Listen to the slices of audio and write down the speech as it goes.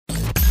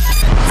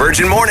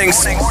Virgin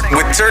Mornings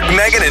with Turk,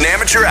 Megan, and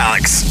Amateur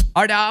Alex.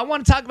 All right, now I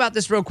want to talk about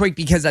this real quick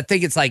because I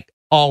think it's like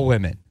all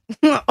women.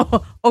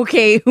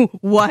 Okay,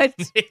 what?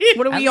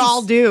 What do we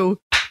all do?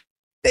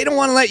 They don't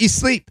want to let you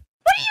sleep.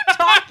 What are you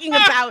talking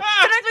about?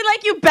 Sometimes we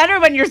like you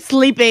better when you're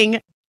sleeping.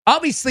 I'll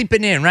be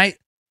sleeping in, right?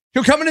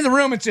 She'll come into the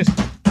room and just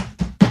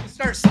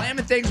start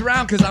slamming things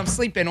around because I'm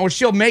sleeping, or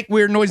she'll make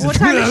weird noises. What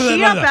time is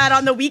she up at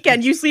on the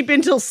weekend? You sleep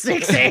until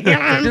 6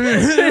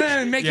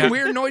 a.m. Making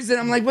weird noises.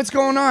 I'm like, what's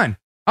going on?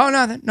 Oh,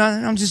 nothing.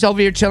 I'm just over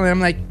here chilling. I'm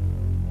like,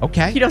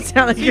 okay. You don't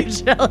sound like you're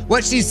chilling.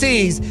 What she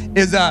sees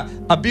is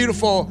a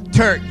beautiful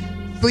Turk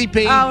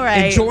sleeping,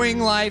 enjoying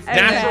life.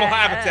 Natural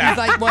habitat. He's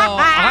like, well,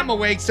 I'm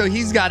awake, so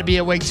he's got to be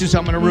awake too, so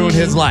I'm going to ruin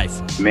his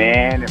life.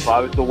 Man, if I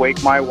was to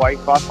wake my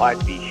wife up,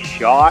 I'd be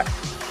shot,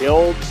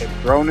 killed, and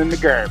thrown in the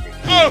garbage.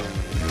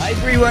 I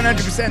agree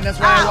 100%. That's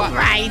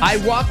why I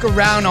walk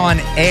around on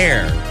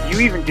air.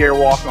 You even dare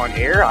walk on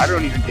air? I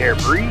don't even dare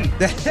breathe.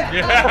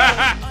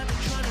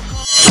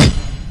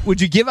 Would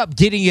you give up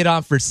getting it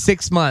on for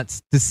 6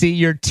 months to see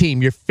your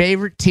team, your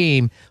favorite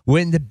team,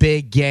 win the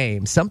big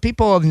game? Some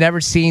people have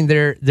never seen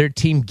their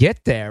team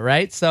get there,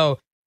 right? So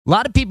a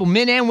lot of people,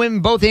 men and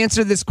women, both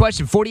answered this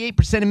question.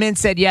 48% of men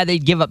said, yeah,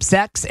 they'd give up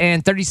sex,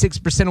 and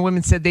 36% of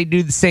women said they'd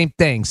do the same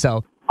thing.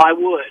 So I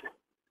would.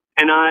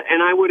 And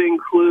I would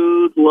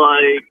include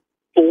like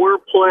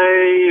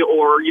foreplay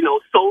or,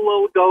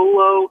 solo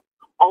dolo,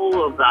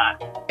 all of that.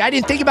 I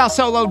didn't think about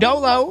solo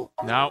dolo.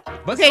 No.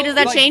 But Okay, does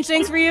that change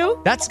things for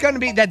you?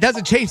 That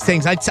doesn't change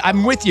things.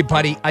 I'm with you,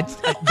 buddy.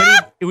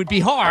 But it would be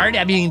hard.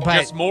 I mean, but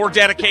Just more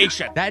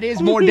dedication. that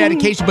is more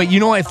dedication. But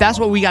if that's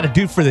what we got to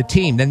do for the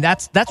team, then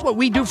that's what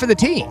we do for the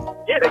team.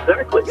 Yeah,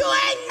 exactly.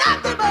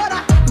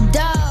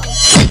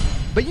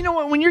 But you know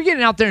what? When you're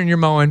getting out there and you're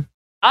mowing,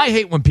 I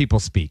hate when people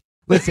speak.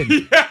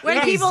 Listen, When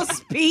people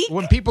speak?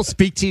 when people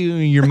speak to you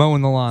and you're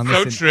mowing the lawn, So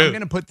listen, true. I'm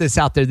going to put this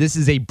out there. This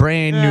is a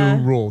brand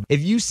new rule.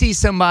 If you see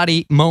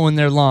somebody mowing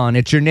their lawn,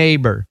 it's your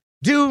neighbor.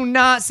 Do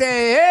not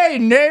say, hey,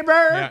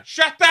 neighbor. Yeah.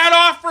 Shut that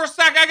off for a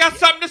sec. I got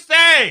something to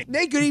say.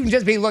 They could even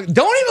just be looking.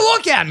 Don't even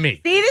look at me.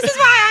 See, this is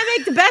why I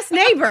make the best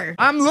neighbor.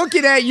 I'm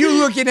looking at you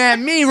looking at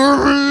me.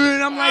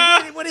 And I'm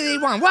like, what do they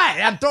want? What?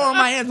 I'm throwing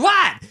my hands.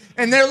 What?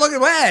 And they're looking,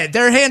 what?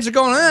 Their hands are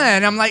going,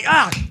 and I'm like,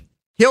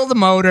 kill the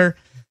motor.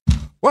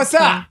 What's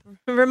up?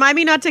 Remind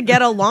me not to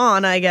get a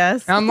lawn, I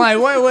guess. I'm like,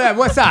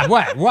 what's up?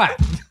 What? What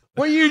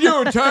are you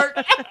doing, Turk?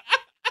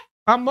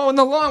 I'm mowing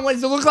the lawn. What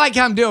does it look like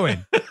I'm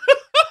doing?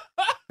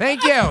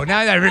 Thank you.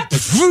 Now that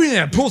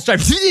pull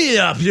start,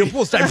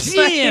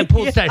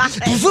 pull start.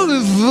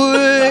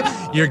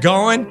 You're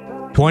going.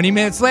 20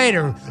 minutes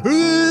later.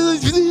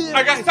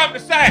 I got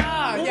something to say.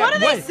 What are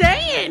they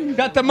saying?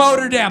 Got the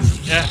motor down.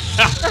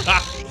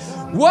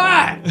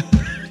 What?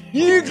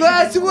 You need a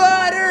glass of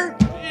water?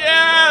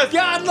 Yes.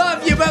 God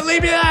love you, but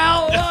leave me the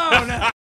hell alone.